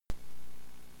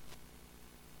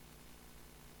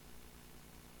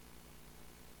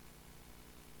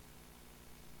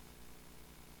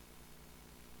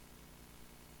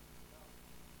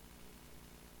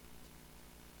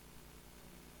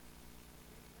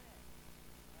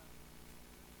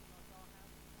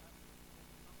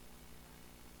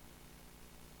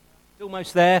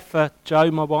almost there for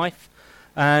Jo, my wife.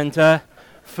 And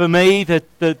for me,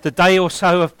 the day or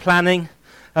so of planning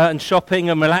and shopping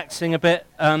and relaxing a bit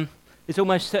is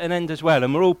almost at an end as well.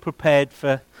 And we're all prepared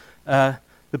for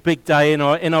the big day in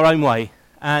our own way.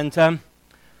 And I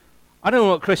don't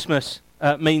know what Christmas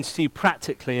means to you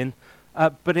practically,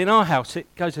 but in our house it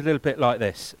goes a little bit like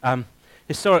this.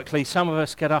 Historically, some of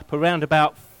us get up around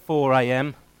about 4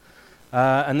 a.m.,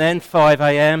 and then 5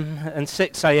 a.m. and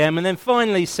 6 a.m. and then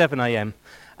finally 7 a.m.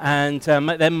 And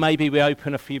then maybe we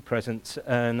open a few presents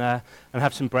and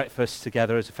have some breakfast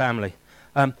together as a family.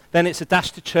 Then it's a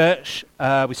dash to church.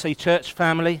 We see church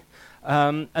family,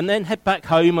 and then head back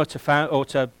home or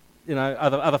to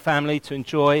other family to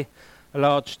enjoy a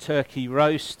large turkey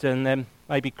roast, and then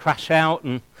maybe crash out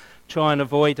and try and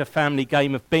avoid a family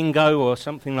game of bingo or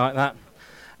something like that.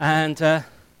 And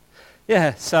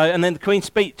and then the Queen's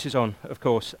speech is on, of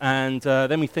course, and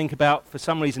then we think about, for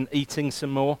some reason, eating some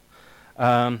more,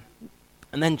 and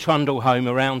then trundle home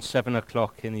around 7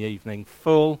 o'clock in the evening,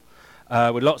 full,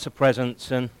 with lots of presents,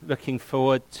 and looking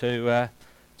forward to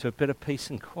a bit of peace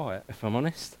and quiet, if I'm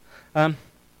honest.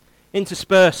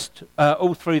 Interspersed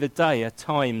all through the day are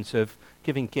times of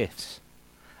giving gifts,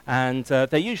 and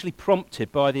they're usually prompted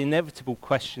by the inevitable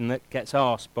question that gets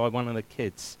asked by one of the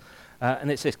kids, and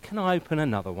it says, "Can I open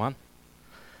another one?"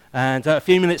 And a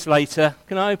few minutes later,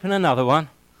 "Can I open another one?"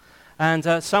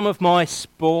 And some of my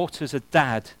sport as a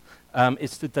dad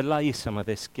is to delay some of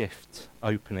this gift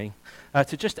opening,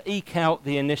 to just eke out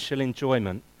the initial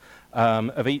enjoyment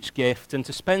of each gift, and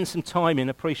to spend some time in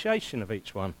appreciation of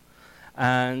each one.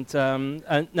 And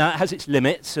now it has its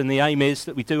limits, and the aim is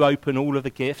that we do open all of the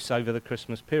gifts over the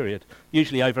Christmas period,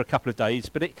 usually over a couple of days,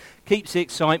 but it keeps the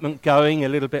excitement going a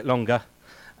little bit longer,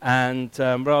 and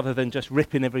rather than just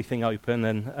ripping everything open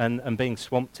and being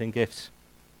swamped in gifts.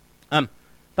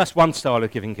 That's one style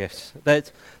of giving gifts. There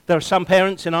are some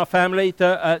parents in our family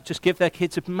that just give their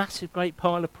kids a massive great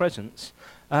pile of presents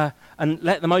and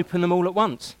let them open them all at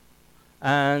once.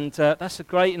 And that's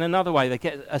great in another way. They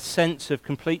get a sense of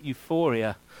complete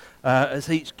euphoria as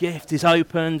each gift is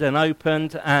opened, and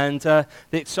the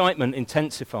excitement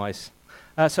intensifies.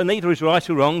 So neither is right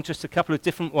or wrong, just a couple of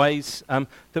different ways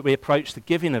that we approach the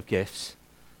giving of gifts,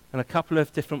 and a couple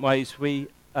of different ways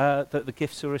that the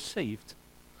gifts are received.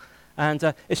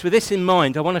 And it's with this in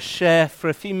mind, I want to share for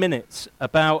a few minutes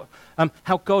about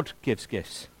how God gives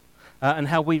gifts and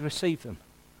how we receive them.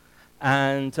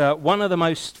 And one of the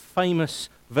most famous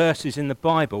verses in the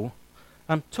Bible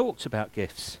talks about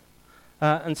gifts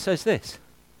and says this: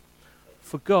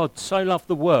 "For God so loved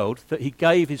the world that he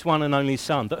gave his one and only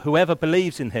Son, that whoever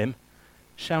believes in him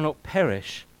shall not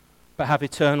perish but have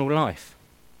eternal life."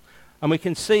 And we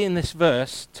can see in this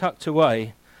verse, tucked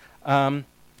away,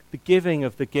 the giving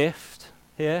of the gift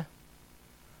here,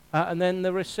 and then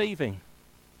the receiving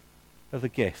of the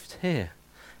gift here.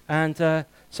 And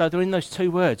so they're in those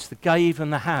two words, the gave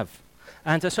and the have.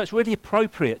 And so it's really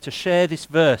appropriate to share this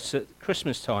verse at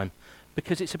Christmas time,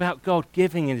 because it's about God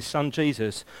giving in his Son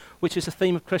Jesus, which is the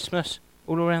theme of Christmas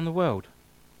all around the world.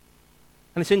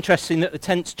 And it's interesting that the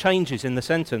tense changes in the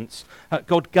sentence.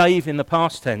 God gave in the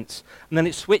past tense, and then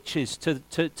it switches to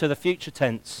the future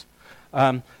tense.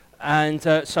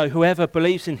 So whoever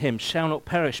believes in him shall not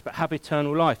perish but have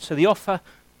eternal life. So the offer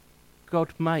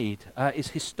God made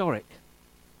is historic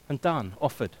and done,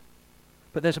 offered.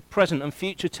 But there's a present and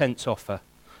future tense offer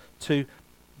to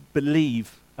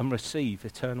believe and receive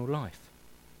eternal life.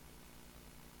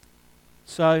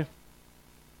 So,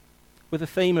 with the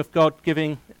theme of God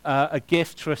giving a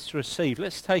gift for us to receive,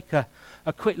 let's take a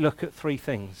quick look at three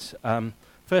things.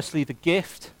 Firstly, the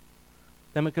gift.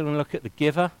 Then we're going to look at the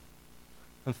giver.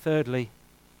 And thirdly,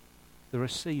 the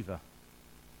receiver.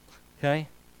 Okay?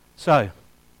 So,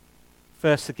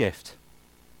 first the gift.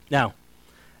 Now,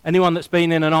 anyone that's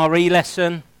been in an RE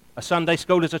lesson, a Sunday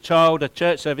school as a child, a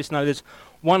church service, knows there's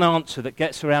one answer that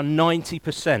gets around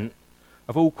 90%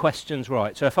 of all questions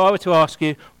right. So if I were to ask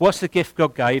you, what's the gift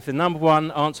God gave, the number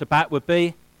one answer back would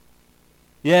be,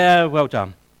 yeah, well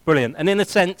done, brilliant. And in a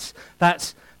sense,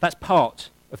 that's part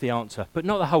of the answer, but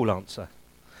not the whole answer.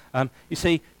 You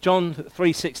see, John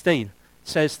 3:16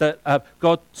 says that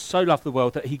God so loved the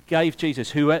world that he gave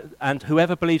Jesus, and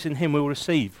whoever believes in him will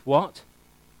receive what?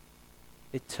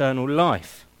 Eternal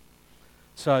life.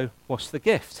 So, what's the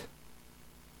gift?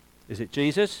 Is it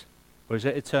Jesus, or is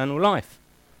it eternal life?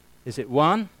 Is it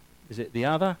one? Is it the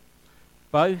other?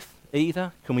 Both?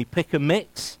 Either? Can we pick a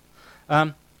mix?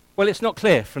 Well, it's not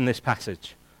clear from this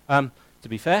passage, to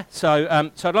be fair. So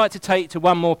I'd like to take to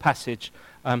one more passage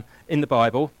in the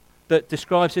Bible that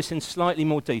describes this in slightly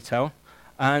more detail,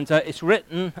 And it's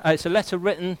a letter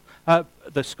written,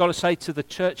 the scholars say, to the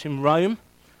church in Rome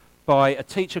by a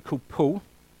teacher called Paul.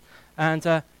 And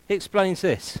he explains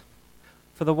this.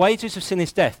 For the wages of sin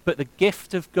is death, but the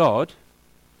gift of God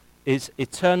is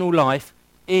eternal life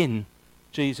in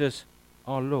Jesus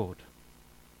our Lord.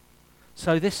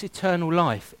 So this eternal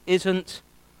life isn't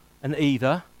an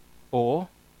either or,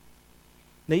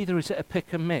 neither is it a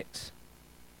pick and mix.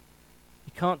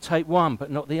 You can't take one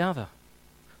but not the other.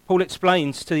 Paul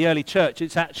explains to the early church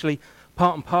it's actually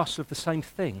part and parcel of the same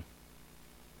thing.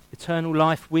 Eternal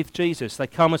life with Jesus. They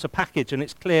come as a package, and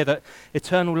it's clear that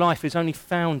eternal life is only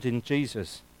found in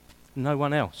Jesus, no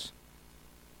one else.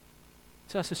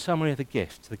 So that's a summary of the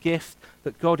gift. The gift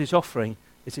that God is offering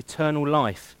is eternal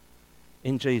life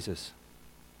in Jesus.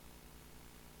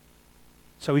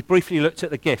 So we briefly looked at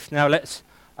the gift. Now let's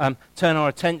turn our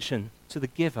attention to the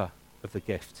giver of the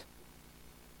gift.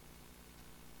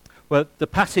 Well, the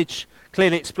passage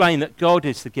clearly explains that God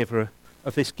is the giver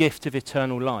of this gift of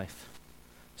eternal life.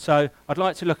 So I'd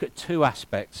like to look at two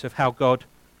aspects of how God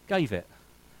gave it.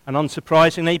 And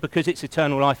unsurprisingly, because it's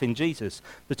eternal life in Jesus,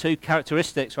 the two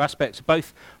characteristics or aspects are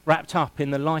both wrapped up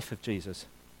in the life of Jesus.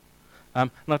 And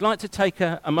I'd like to take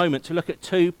a moment to look at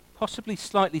two possibly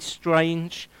slightly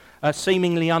strange,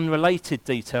 seemingly unrelated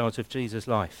details of Jesus'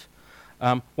 life.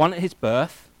 One at his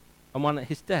birth and one at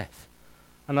his death,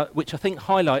 and which I think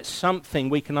highlights something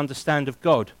we can understand of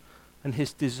God and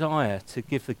his desire to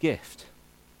give the gift.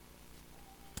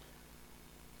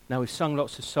 Now, we've sung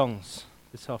lots of songs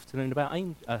this afternoon about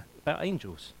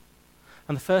angels.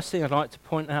 And the first thing I'd like to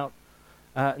point out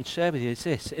and share with you is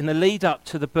this. In the lead up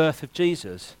to the birth of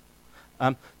Jesus,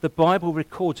 the Bible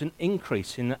records an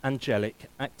increase in angelic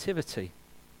activity.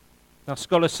 Now,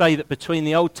 scholars say that between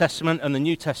the Old Testament and the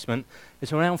New Testament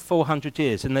is around 400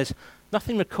 years, and there's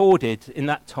nothing recorded in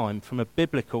that time from a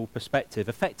biblical perspective.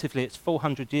 Effectively, it's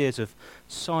 400 years of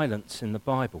silence in the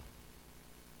Bible.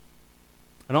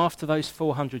 And after those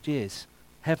 400 years,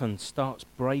 heaven starts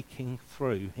breaking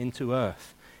through into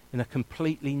earth in a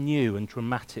completely new and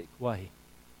dramatic way.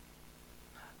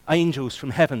 Angels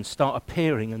from heaven start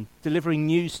appearing and delivering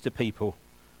news to people.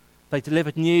 They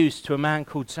delivered news to a man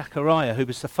called Zechariah, who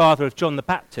was the father of John the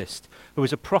Baptist, who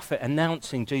was a prophet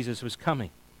announcing Jesus was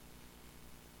coming.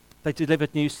 They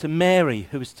delivered news to Mary,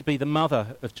 who was to be the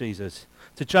mother of Jesus,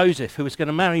 to Joseph, who was going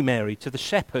to marry Mary, to the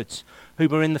shepherds who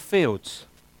were in the fields,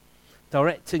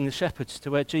 directing the shepherds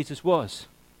to where Jesus was.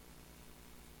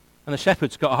 And the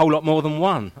shepherds got a whole lot more than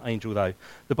one angel, though.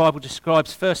 The Bible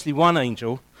describes firstly one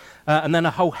angel, and then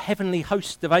a whole heavenly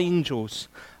host of angels,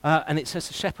 and it says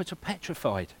the shepherds were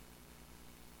petrified.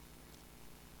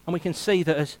 And we can see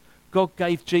that as God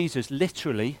gave Jesus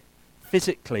literally,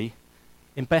 physically,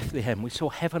 in Bethlehem, we saw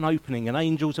heaven opening and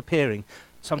angels appearing,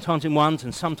 sometimes in ones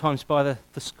and sometimes by the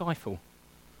skyfall.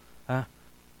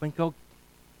 When God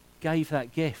gave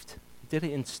that gift, he did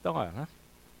it in style. Huh?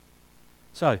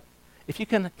 So, if you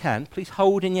can, please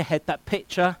hold in your head that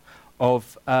picture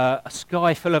of a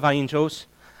sky full of angels,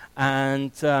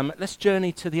 and let's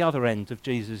journey to the other end of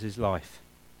Jesus' life.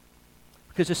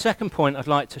 Because the second point I'd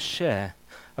like to share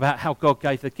about how God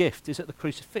gave the gift is at the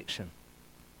crucifixion.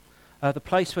 The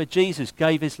place where Jesus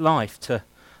gave his life to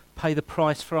pay the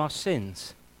price for our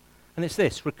sins. And it's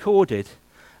this, recorded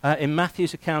in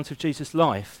Matthew's account of Jesus'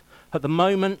 life. At the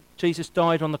moment Jesus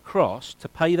died on the cross to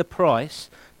pay the price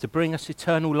to bring us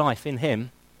eternal life in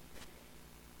him,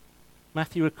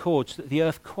 Matthew records that the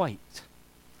earth quaked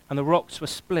and the rocks were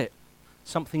split.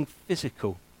 Something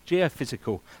physical,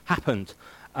 geophysical, happened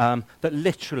that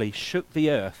literally shook the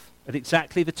earth at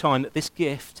exactly the time that this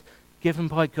gift given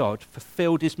by God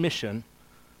fulfilled his mission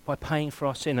by paying for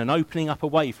our sin and opening up a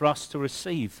way for us to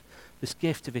receive this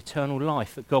gift of eternal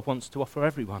life that God wants to offer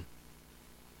everyone.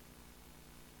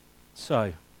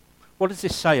 So, what does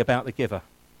this say about the giver?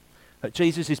 At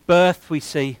Jesus' birth, we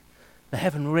see the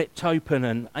heaven ripped open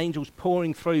and angels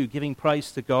pouring through, giving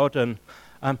praise to God. And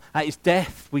at his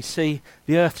death, we see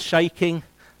the earth shaking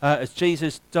as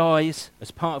Jesus dies as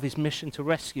part of his mission to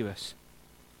rescue us.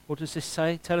 What does this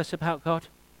say? Tell us about God?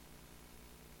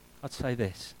 I'd say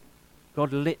this.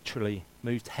 God literally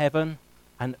moved heaven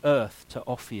and earth to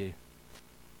offer you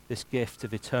this gift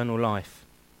of eternal life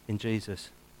in Jesus.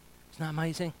 Isn't that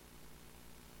amazing?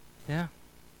 Yeah?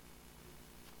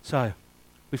 So,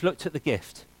 we've looked at the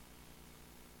gift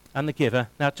and the giver.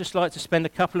 Now, I'd just like to spend a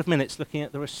couple of minutes looking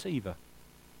at the receiver.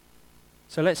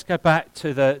 So let's go back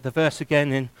to the verse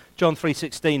again in John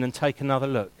 3:16 and take another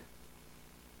look.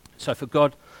 So, for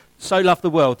God so loved the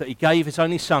world that he gave his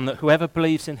only Son, that whoever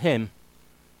believes in him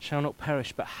shall not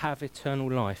perish but have eternal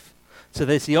life. So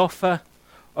there's the offer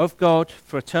of God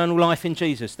for eternal life in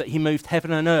Jesus, that he moved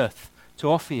heaven and earth to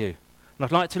offer you. And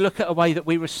I'd like to look at a way that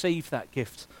we receive that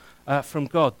gift from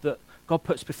God, that God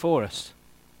puts before us.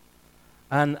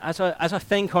 And as I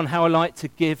think on how I like to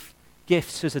give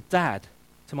gifts as a dad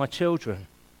to my children,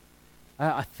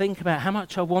 I think about how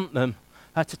much I want them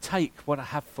to take what I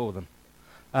have for them.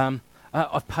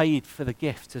 I've paid for the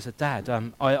gift as a dad.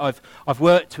 I've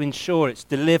worked to ensure it's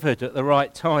delivered at the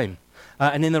right time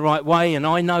and in the right way, and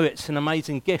I know it's an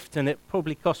amazing gift, and it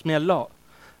probably cost me a lot.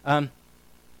 And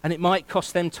it might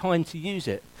cost them time to use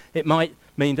it. It might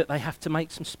mean that they have to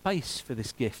make some space for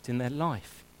this gift in their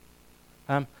life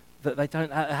that they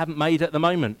haven't made at the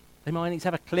moment. They might need to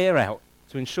have a clear out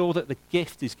to ensure that the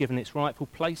gift is given its rightful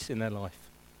place in their life.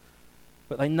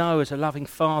 But they know as a loving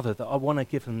father that I want to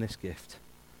give them this gift,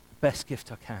 the best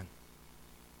gift I can.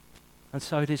 And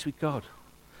so it is with God.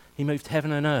 He moved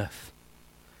heaven and earth.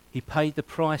 He paid the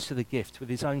price of the gift with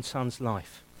his own son's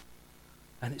life.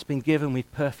 And it's been given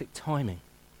with perfect timing.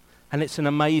 And it's an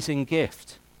amazing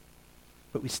gift.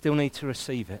 But we still need to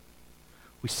receive it.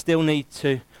 We still need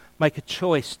to make a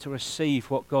choice to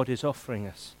receive what God is offering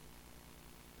us.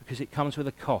 Because it comes with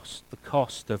a cost, the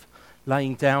cost of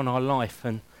laying down our life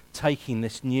and taking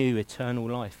this new eternal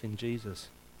life in Jesus.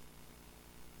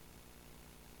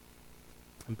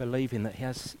 And believing that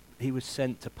he was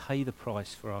sent to pay the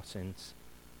price for our sins.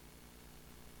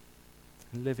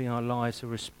 And living our lives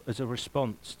as a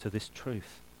response to this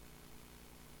truth.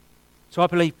 So I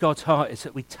believe God's heart is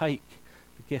that we take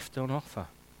the gift on offer.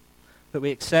 That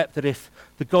we accept that if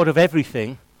the God of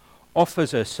everything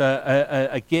offers us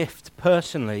a gift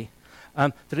personally,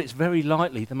 that it's very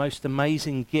likely the most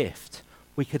amazing gift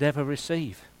we could ever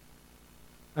receive.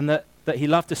 And that he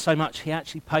loved us so much he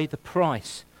actually paid the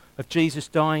price of Jesus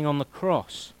dying on the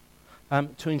cross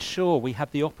to ensure we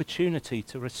have the opportunity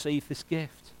to receive this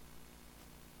gift.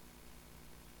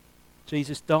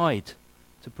 Jesus died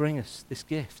to bring us this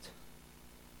gift.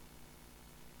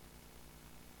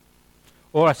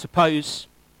 Or I suppose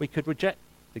we could reject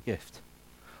the gift.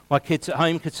 My kids at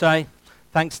home could say,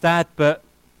 "Thanks, Dad, but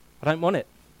I don't want it."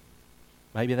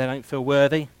 Maybe they don't feel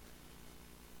worthy.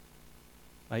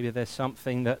 Maybe there's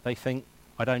something that they think,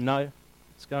 I don't know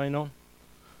what's going on.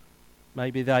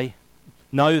 Maybe they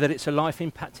know that it's a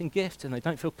life-impacting gift and they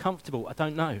don't feel comfortable. I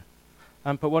don't know.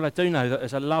 But what I do know that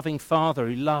as a loving father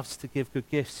who loves to give good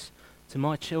gifts to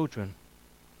my children,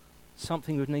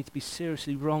 something would need to be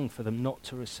seriously wrong for them not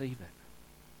to receive it.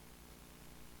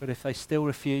 But if they still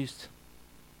refused,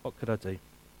 what could I do?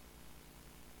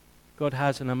 God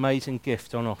has an amazing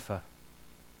gift on offer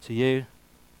to you,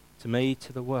 to me,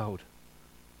 to the world.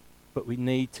 But we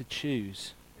need to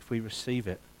choose if we receive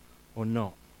it or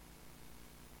not.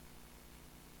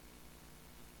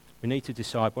 We need to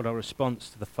decide what our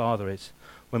response to the Father is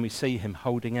when we see him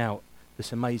holding out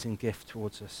this amazing gift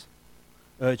towards us,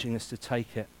 urging us to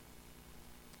take it.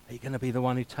 Are you going to be the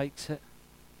one who takes it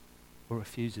or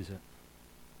refuses it?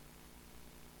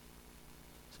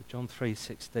 So John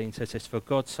 3:16 says this, "For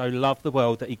God so loved the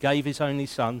world that he gave his only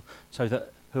Son, so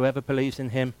that whoever believes in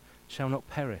him shall not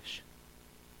perish,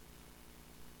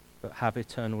 but have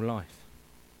eternal life."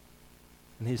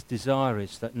 And his desire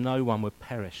is that no one would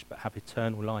perish, but have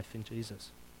eternal life in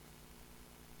Jesus.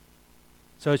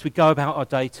 So as we go about our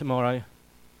day tomorrow,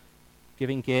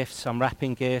 giving gifts,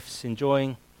 unwrapping gifts,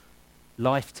 enjoying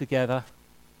life together,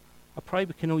 I pray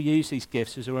we can all use these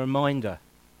gifts as a reminder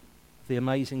of the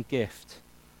amazing gift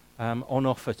on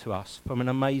offer to us from an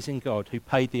amazing God who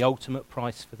paid the ultimate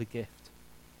price for the gift.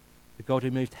 The God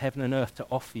who moved heaven and earth to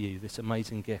offer you this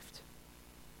amazing gift.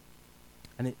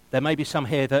 And there may be some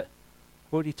here that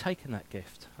have already taken that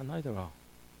gift. I know there are.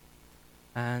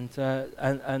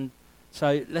 And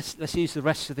so let's use the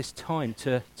rest of this time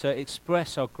to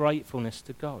express our gratefulness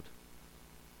to God.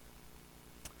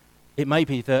 It may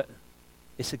be that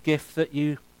it's a gift that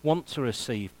you want to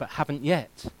receive but haven't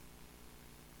yet.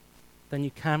 Then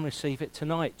you can receive it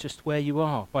tonight just where you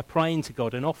are by praying to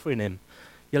God and offering him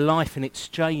your life in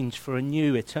exchange for a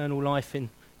new eternal life in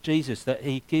Jesus that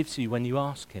he gives you when you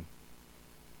ask him.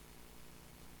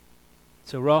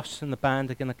 So Ross and the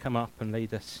band are going to come up and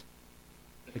lead us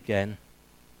again.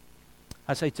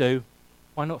 As they do,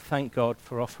 why not thank God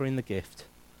for offering the gift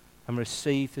and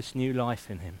receive this new life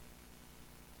in him?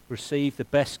 Receive the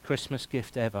best Christmas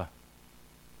gift ever,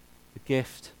 the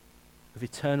gift of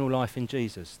eternal life in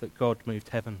Jesus that God moved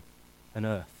heaven and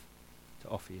earth to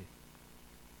offer you.